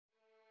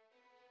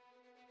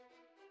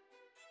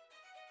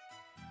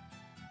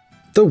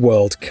The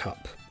World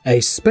Cup,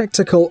 a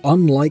spectacle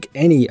unlike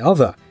any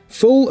other,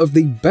 full of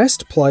the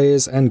best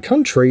players and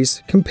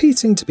countries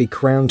competing to be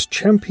crowned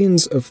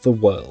champions of the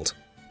world.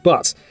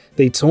 But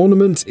the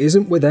tournament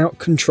isn't without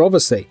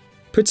controversy,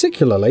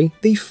 particularly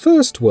the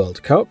first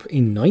World Cup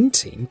in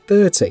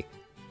 1930.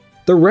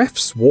 The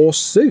refs wore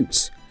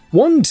suits,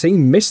 one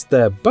team missed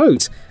their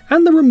boat,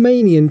 and the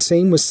Romanian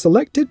team was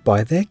selected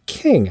by their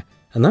king,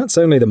 and that's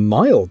only the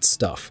mild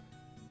stuff.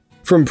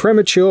 From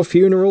premature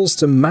funerals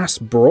to mass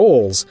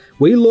brawls,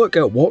 we look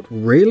at what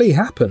really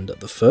happened at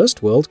the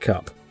first World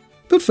Cup.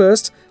 But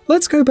first,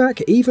 let's go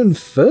back even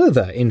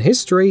further in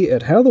history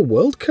at how the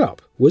World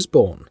Cup was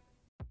born.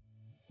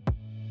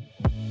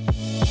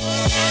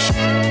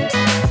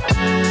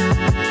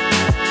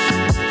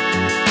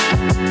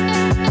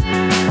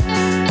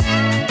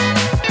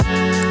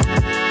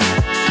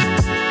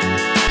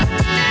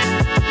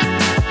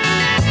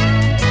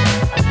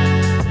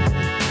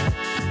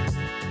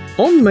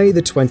 On May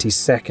 22,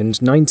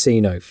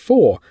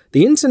 1904,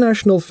 the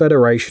International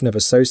Federation of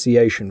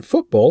Association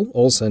Football,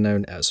 also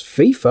known as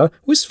FIFA,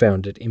 was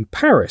founded in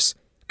Paris,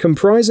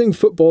 comprising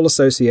football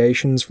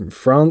associations from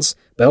France,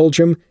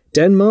 Belgium,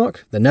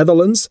 Denmark, the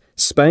Netherlands,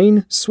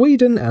 Spain,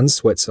 Sweden, and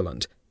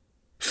Switzerland.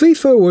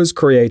 FIFA was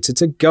created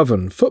to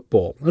govern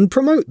football and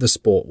promote the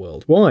sport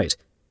worldwide.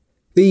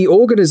 The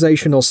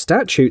organizational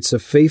statutes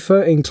of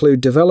FIFA include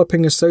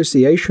developing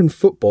association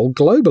football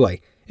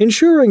globally,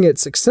 ensuring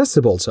it's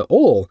accessible to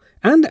all,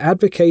 and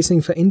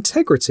advocating for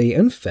integrity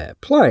and fair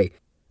play.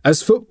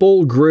 As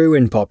football grew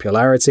in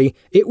popularity,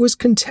 it was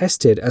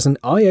contested as an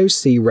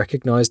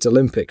IOC-recognized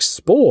Olympic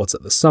sport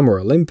at the Summer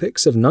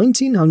Olympics of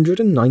 1900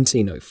 and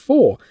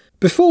 1904,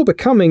 before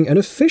becoming an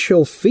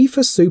official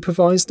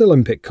FIFA-supervised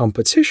Olympic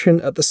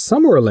competition at the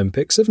Summer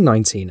Olympics of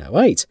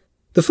 1908.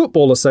 The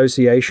Football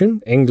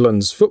Association,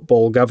 England's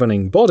football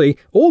governing body,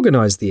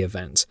 organized the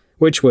event,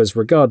 which was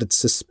regarded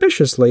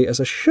suspiciously as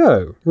a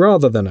show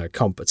rather than a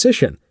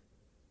competition.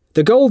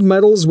 The gold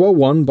medals were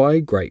won by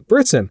Great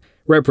Britain,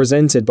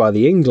 represented by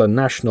the England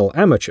national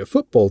amateur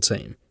football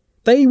team.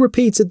 They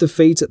repeated the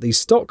feat at the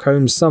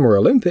Stockholm Summer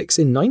Olympics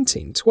in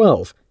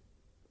 1912.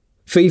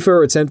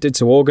 FIFA attempted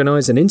to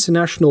organize an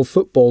international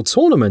football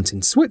tournament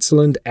in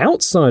Switzerland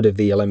outside of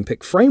the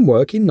Olympic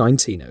framework in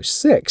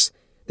 1906.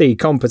 The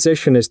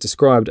competition is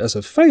described as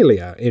a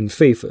failure in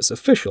FIFA's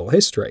official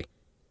history.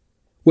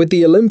 With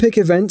the Olympic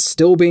event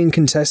still being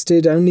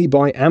contested only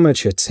by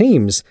amateur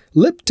teams,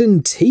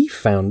 Lipton Tea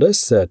founder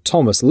Sir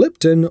Thomas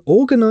Lipton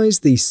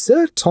organised the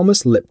Sir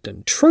Thomas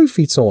Lipton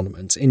Trophy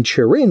Tournament in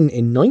Turin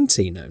in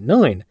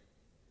 1909.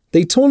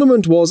 The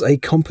tournament was a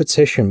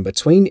competition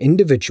between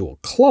individual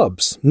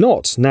clubs,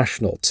 not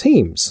national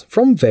teams,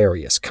 from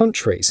various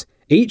countries,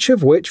 each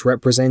of which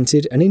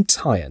represented an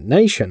entire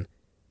nation.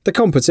 The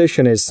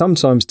competition is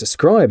sometimes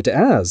described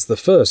as the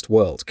first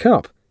World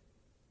Cup.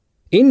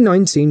 In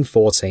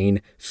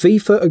 1914,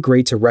 FIFA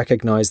agreed to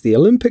recognise the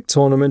Olympic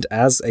tournament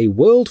as a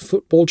World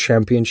Football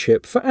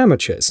Championship for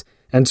amateurs,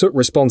 and took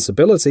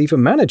responsibility for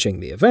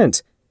managing the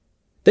event.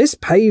 This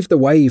paved the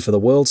way for the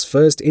world's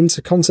first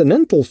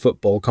intercontinental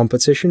football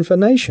competition for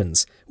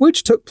nations,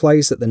 which took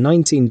place at the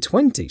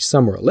 1920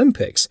 Summer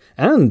Olympics,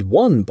 and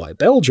won by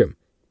Belgium.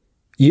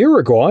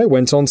 Uruguay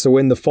went on to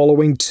win the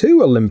following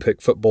two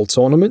Olympic football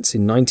tournaments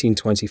in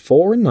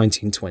 1924 and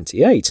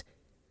 1928.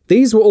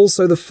 These were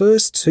also the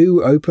first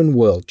two Open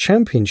World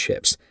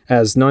Championships,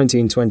 as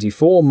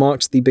 1924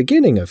 marked the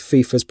beginning of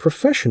FIFA's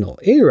professional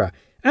era,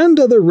 and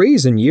are the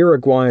reason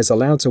Uruguay is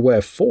allowed to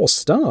wear 4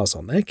 stars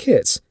on their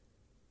kits.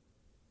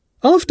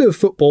 After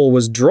football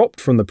was dropped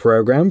from the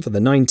program for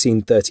the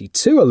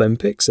 1932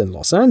 Olympics in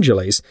Los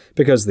Angeles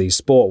because the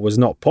sport was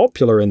not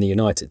popular in the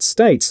United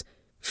States,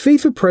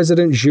 FIFA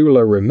President Jules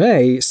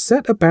Rimet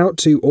set about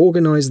to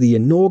organize the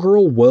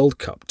inaugural World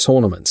Cup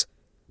tournament.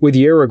 With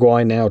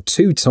Uruguay now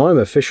 2-time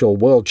official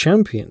world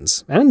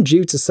champions, and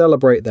due to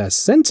celebrate their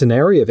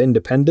centenary of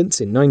independence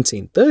in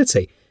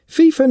 1930,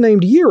 FIFA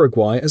named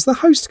Uruguay as the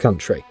host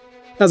country.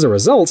 As a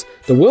result,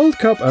 the World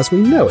Cup as we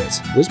know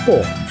it was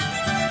born.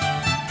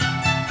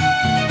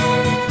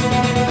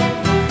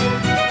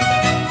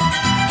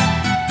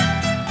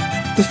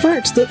 The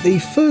fact that the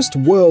first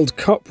World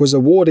Cup was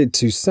awarded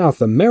to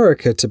South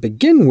America to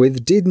begin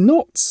with did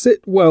not sit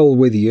well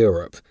with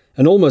Europe,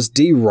 and almost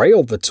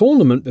derailed the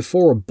tournament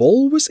before a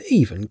ball was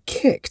even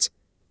kicked.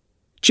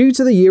 Due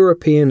to the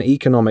European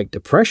economic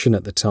depression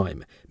at the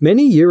time,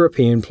 many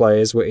European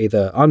players were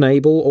either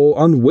unable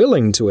or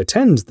unwilling to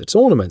attend the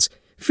tournament,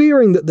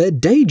 fearing that their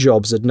day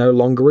jobs would no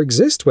longer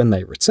exist when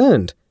they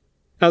returned.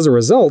 As a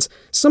result,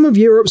 some of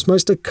Europe's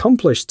most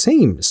accomplished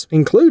teams,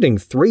 including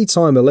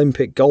 3-time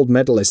Olympic gold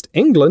medalist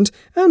England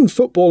and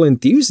football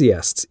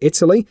enthusiasts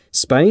Italy,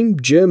 Spain,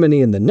 Germany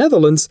and the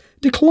Netherlands,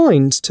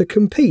 declined to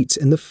compete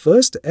in the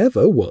first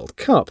ever World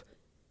Cup.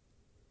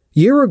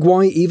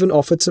 Uruguay even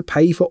offered to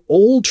pay for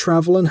all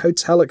travel and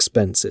hotel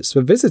expenses for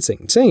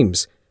visiting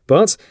teams,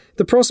 but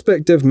the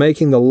prospect of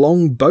making the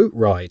long boat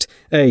ride,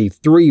 a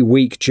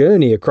 3-week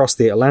journey across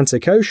the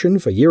Atlantic Ocean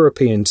for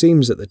European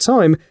teams at the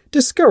time,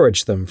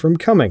 discouraged them from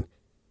coming.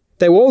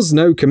 There was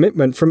no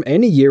commitment from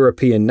any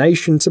European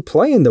nation to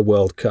play in the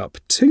World Cup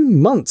 2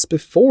 months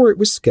before it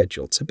was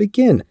scheduled to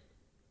begin.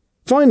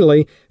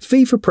 Finally,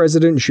 FIFA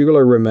President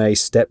Jules Rimet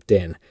stepped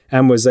in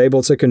and was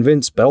able to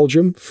convince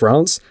Belgium,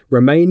 France,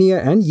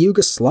 Romania and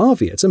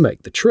Yugoslavia to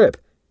make the trip.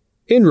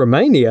 In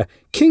Romania,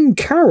 King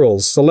Carol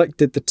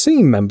selected the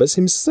team members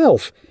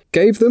himself,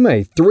 gave them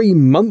a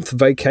 3-month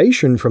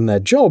vacation from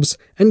their jobs,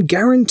 and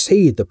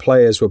guaranteed the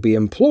players would be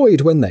employed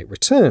when they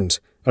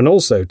returned, and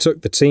also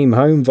took the team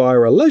home via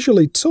a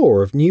leisurely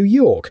tour of New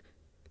York.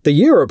 The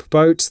Europe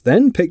boat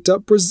then picked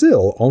up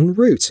Brazil en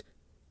route.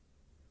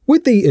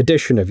 With the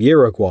addition of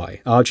Uruguay,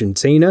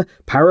 Argentina,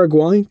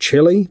 Paraguay,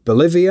 Chile,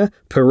 Bolivia,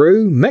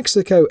 Peru,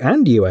 Mexico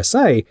and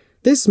USA,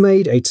 this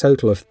made a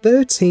total of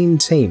 13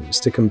 teams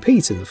to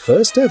compete in the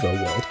first ever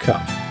World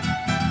Cup.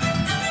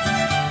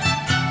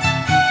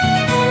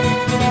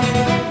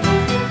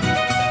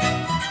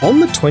 On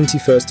the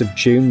 21st of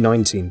June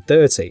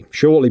 1930,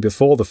 shortly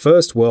before the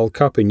first World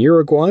Cup in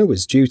Uruguay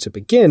was due to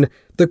begin,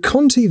 the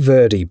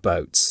Controversies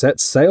boat set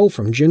sail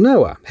from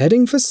Genoa,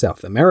 heading for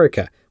South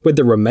America, with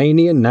the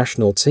Romanian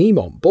national team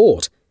on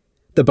board.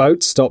 The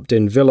boat stopped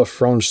in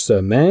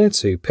Villefranche-sur-Mer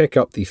to pick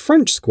up the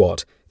French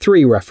squad,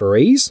 3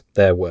 referees,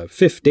 there were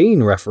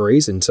 15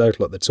 referees in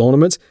total at the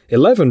tournament,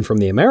 11 from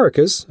the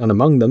Americas, and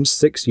among them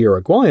 6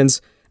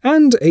 Uruguayans,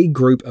 and a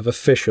group of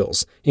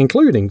officials,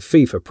 including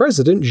FIFA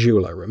President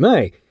Jules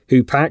Rimet,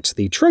 who packed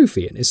the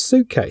trophy in his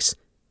suitcase.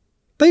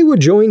 They were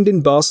joined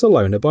in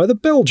Barcelona by the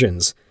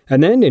Belgians,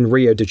 and then in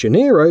Rio de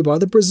Janeiro by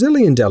the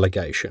Brazilian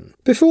delegation,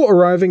 before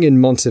arriving in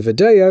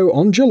Montevideo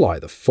on July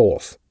the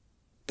 4th.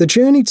 The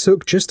journey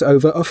took just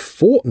over a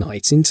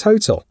fortnight in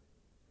total.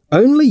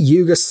 Only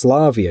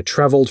Yugoslavia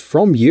travelled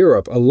from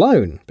Europe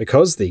alone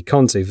because the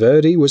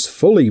Controversies was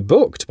fully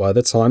booked by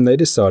the time they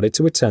decided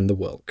to attend the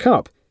World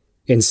Cup.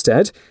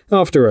 Instead,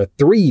 after a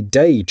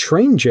 3-day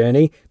train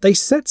journey, they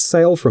set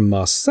sail from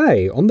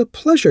Marseille on the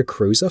pleasure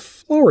cruiser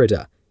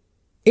Florida.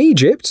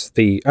 Egypt,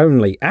 the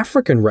only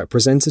African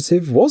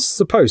representative, was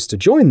supposed to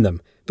join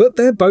them, but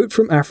their boat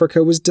from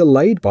Africa was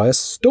delayed by a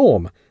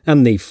storm,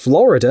 and the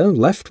Florida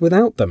left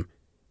without them.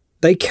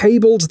 They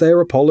cabled their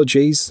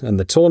apologies, and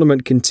the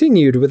tournament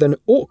continued with an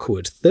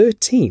awkward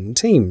 13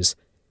 teams.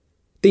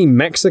 The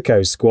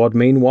Mexico squad,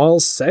 meanwhile,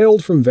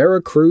 sailed from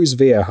Veracruz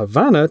via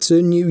Havana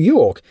to New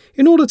York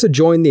in order to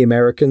join the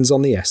Americans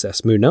on the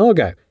SS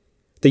Munago.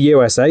 The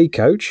USA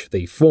coach,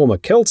 the former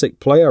Celtic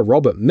player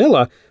Robert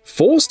Miller,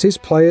 forced his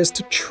players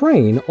to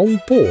train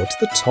on board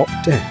the top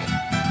deck.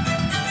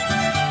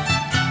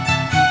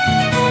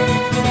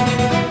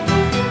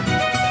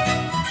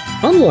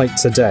 Unlike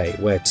today,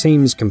 where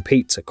teams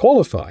compete to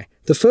qualify,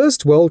 the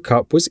first World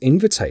Cup was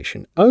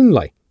invitation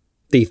only.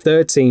 The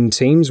 13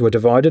 teams were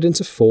divided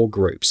into 4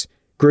 groups.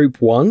 Group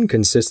 1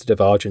 consisted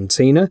of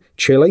Argentina,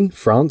 Chile,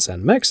 France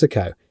and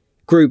Mexico.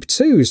 Group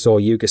 2 saw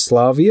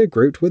Yugoslavia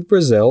grouped with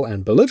Brazil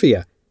and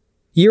Bolivia.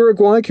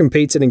 Uruguay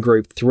competed in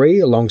Group 3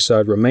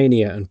 alongside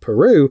Romania and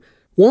Peru,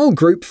 while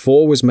Group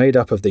 4 was made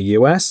up of the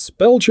US,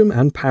 Belgium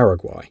and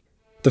Paraguay.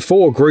 The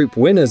 4 group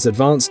winners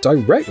advanced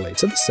directly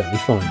to the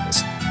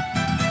semi-finals.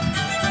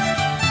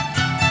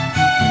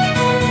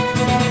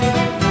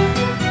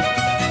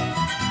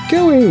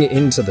 Going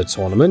into the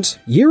tournament,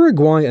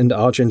 Uruguay and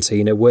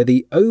Argentina were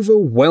the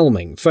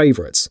overwhelming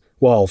favourites,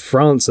 while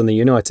France and the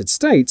United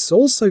States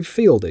also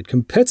fielded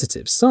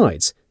competitive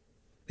sides.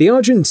 The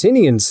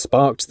Argentinians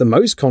sparked the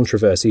most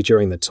controversy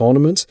during the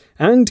tournament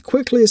and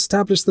quickly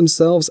established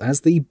themselves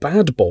as the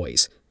bad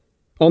boys.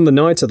 On the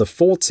night of the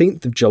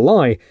 14th of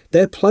July,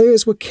 their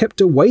players were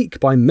kept awake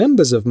by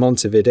members of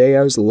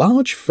Montevideo's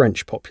large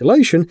French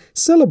population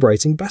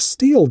celebrating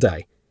Bastille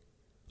Day.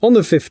 On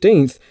the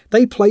 15th,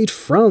 they played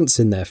France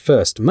in their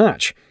first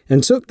match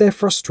and took their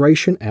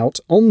frustration out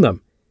on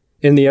them.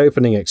 In the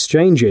opening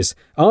exchanges,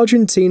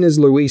 Argentina's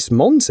Luis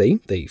Monti,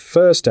 the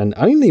first and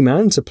only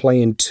man to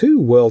play in 2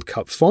 World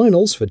Cup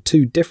finals for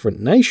 2 different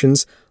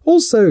nations,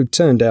 also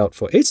turned out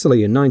for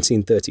Italy in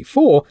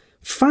 1934,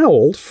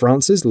 fouled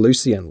France's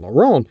Lucien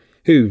Laurent,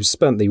 who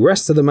spent the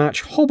rest of the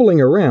match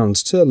hobbling around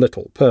to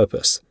little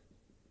purpose.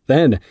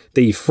 Then,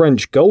 the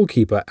French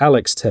goalkeeper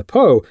Alex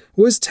Tepeau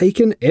was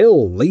taken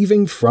ill,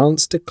 leaving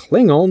France to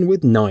cling on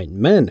with 9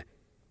 men.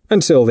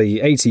 Until the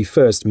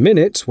 81st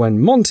minute, when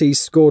Monti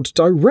scored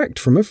direct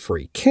from a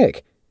free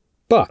kick.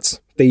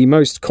 But the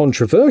most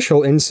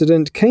controversial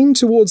incident came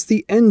towards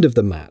the end of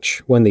the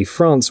match, when the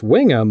France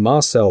winger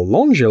Marcel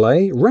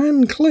Longelet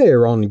ran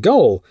clear on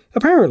goal,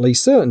 apparently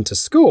certain to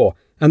score,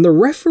 and the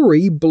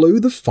referee blew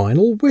the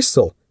final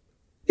whistle.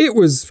 It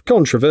was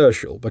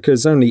controversial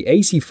because only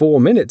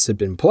 84 minutes had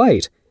been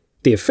played.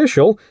 The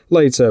official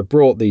later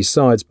brought these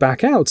sides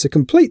back out to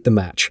complete the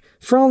match,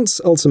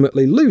 France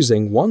ultimately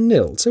losing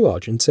 1-0 to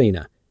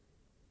Argentina.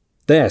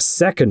 Their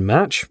second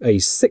match, a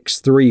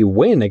 6-3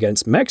 win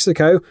against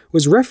Mexico,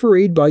 was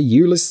refereed by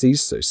Ulises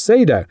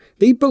Saucedo,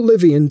 the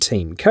Bolivian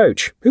team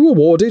coach, who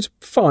awarded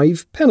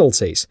 5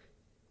 penalties.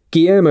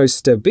 Guillermo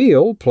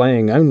Stabile,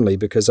 playing only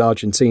because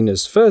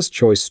Argentina's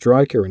first-choice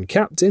striker and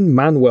captain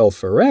Manuel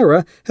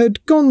Ferreira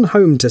had gone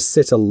home to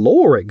sit a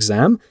law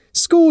exam,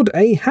 scored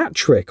a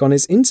hat-trick on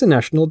his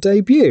international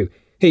debut.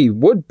 He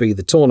would be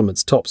the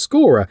tournament's top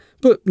scorer,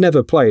 but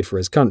never played for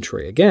his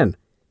country again.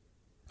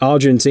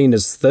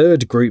 Argentina's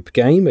third group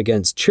game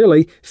against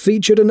Chile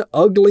featured an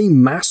ugly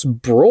mass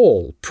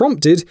brawl,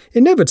 prompted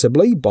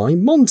inevitably by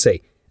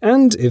Monti,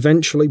 and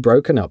eventually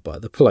broken up by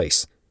the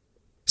police.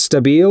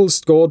 Stabile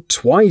scored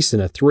twice in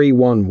a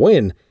 3-1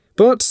 win,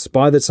 but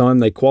by the time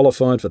they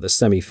qualified for the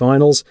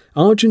semi-finals,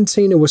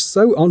 Argentina was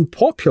so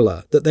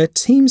unpopular that their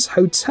team's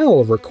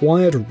hotel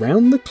required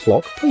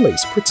round-the-clock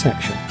police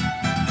protection.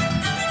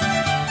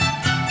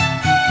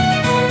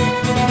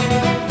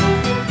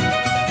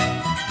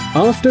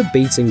 After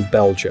beating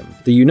Belgium,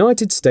 the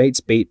United States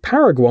beat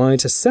Paraguay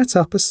to set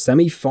up a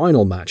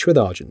semi-final match with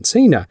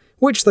Argentina,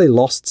 which they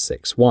lost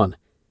 6-1.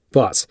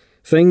 But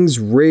things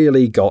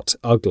really got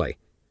ugly.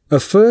 A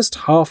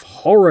first-half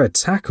horror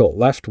tackle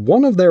left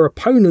one of their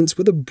opponents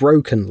with a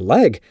broken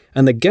leg,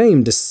 and the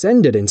game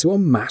descended into a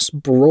mass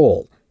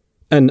brawl.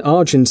 An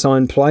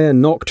Argentine player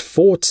knocked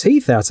 4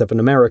 teeth out of an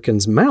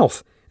American's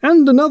mouth,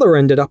 and another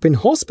ended up in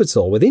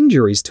hospital with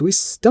injuries to his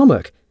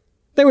stomach.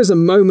 There was a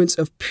moment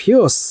of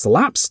pure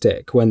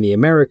slapstick when the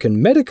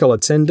American medical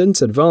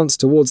attendant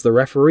advanced towards the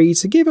referee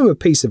to give him a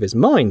piece of his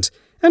mind,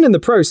 and in the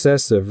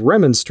process of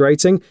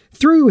remonstrating,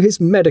 threw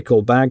his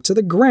medical bag to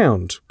the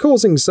ground,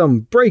 causing some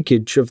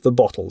breakage of the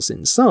bottles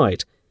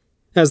inside.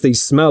 As the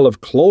smell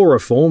of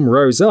chloroform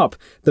rose up,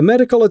 the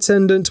medical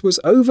attendant was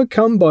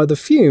overcome by the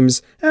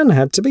fumes and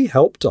had to be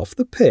helped off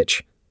the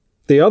pitch.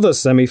 The other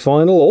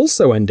semi-final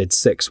also ended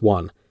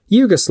 6-1.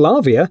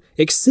 Yugoslavia,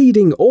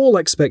 exceeding all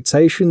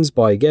expectations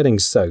by getting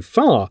so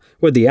far,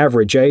 with the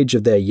average age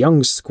of their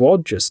young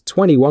squad just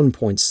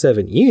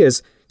 21.7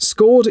 years,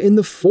 scored in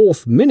the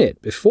 4th minute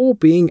before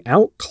being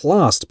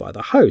outclassed by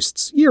the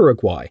hosts,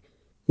 Uruguay,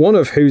 one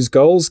of whose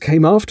goals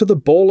came after the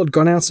ball had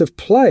gone out of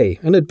play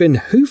and had been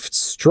hoofed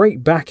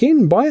straight back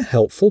in by a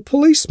helpful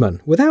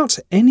policeman without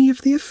any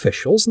of the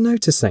officials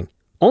noticing.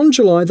 On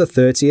July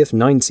 30th,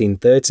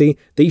 1930,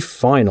 the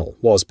final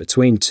was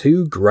between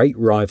two great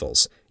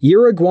rivals,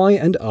 Uruguay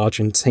and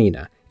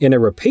Argentina, in a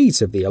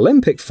repeat of the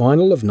Olympic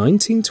final of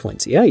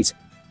 1928.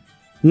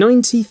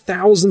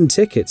 90,000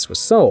 tickets were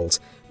sold,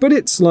 but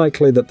it's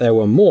likely that there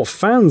were more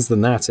fans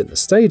than that in the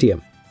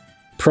stadium.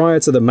 Prior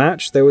to the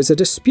match, there was a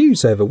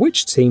dispute over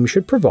which team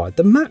should provide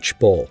the match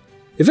ball.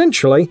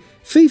 Eventually,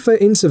 FIFA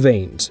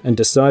intervened and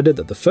decided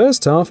that the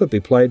first half would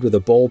be played with a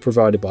ball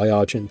provided by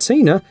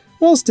Argentina,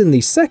 whilst in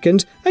the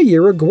second, a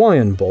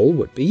Uruguayan ball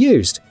would be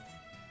used.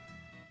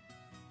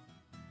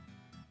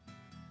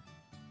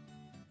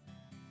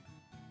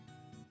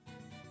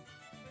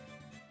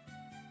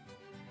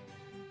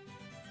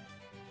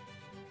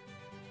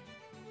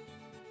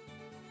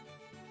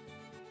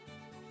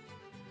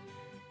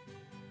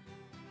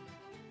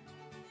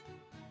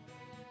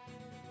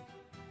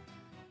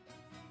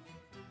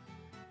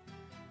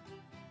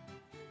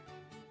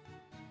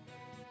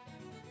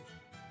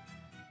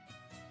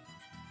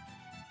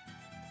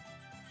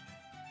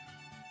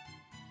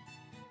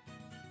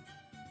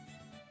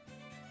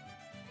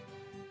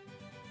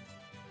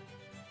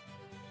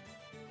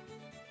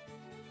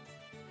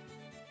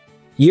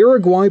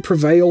 Uruguay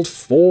prevailed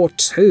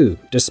 4-2,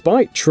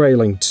 despite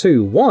trailing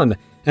 2-1,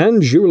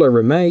 and Jules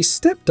Rimet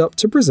stepped up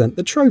to present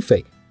the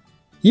trophy.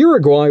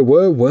 Uruguay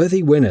were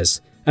worthy winners,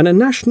 and a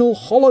national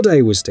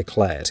holiday was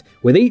declared,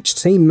 with each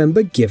team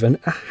member given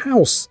a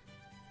house.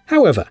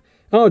 However,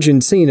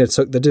 Argentina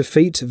took the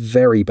defeat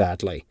very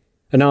badly.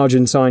 An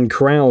Argentine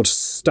crowd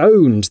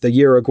stoned the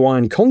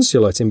Uruguayan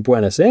consulate in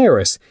Buenos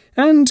Aires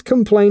and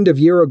complained of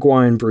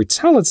Uruguayan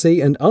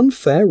brutality and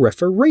unfair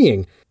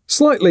refereeing,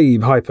 slightly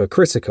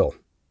hypercritical.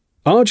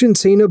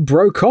 Argentina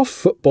broke off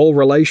football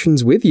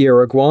relations with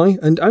Uruguay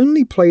and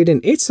only played in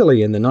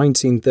Italy in the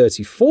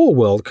 1934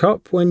 World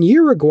Cup when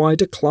Uruguay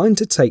declined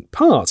to take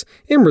part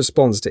in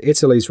response to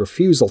Italy's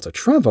refusal to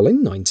travel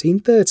in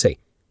 1930.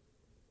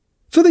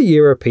 For the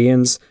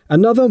Europeans,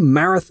 another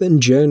marathon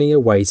journey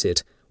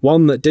awaited,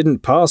 one that didn't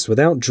pass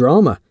without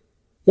drama.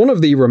 One of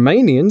the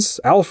Romanians,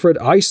 Alfred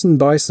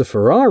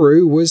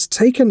Eisenbeißer-Ferraru, was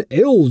taken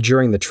ill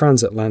during the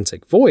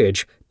transatlantic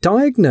voyage,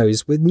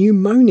 diagnosed with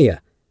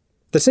pneumonia.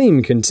 The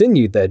team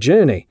continued their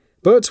journey,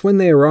 but when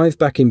they arrived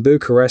back in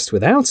Bucharest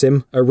without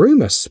him, a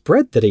rumour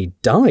spread that he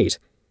died.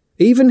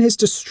 Even his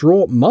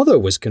distraught mother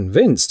was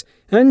convinced,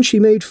 and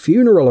she made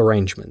funeral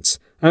arrangements,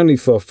 only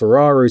for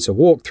Ferraru to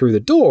walk through the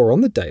door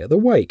on the day of the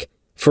wake.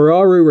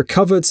 Ferraru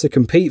recovered to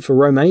compete for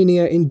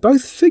Romania in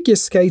both figure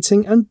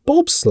skating and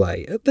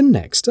bobsleigh at the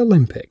next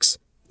Olympics.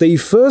 The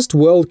first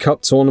World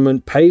Cup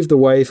tournament paved the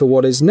way for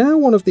what is now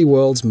one of the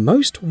world's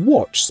most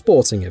watched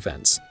sporting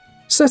events,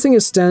 setting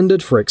a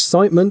standard for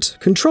excitement,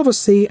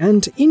 controversy,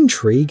 and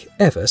intrigue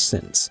ever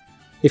since.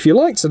 If you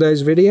liked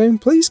today's video,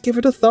 please give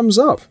it a thumbs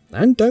up,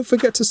 and don't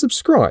forget to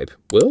subscribe.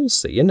 We'll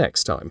see you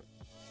next time.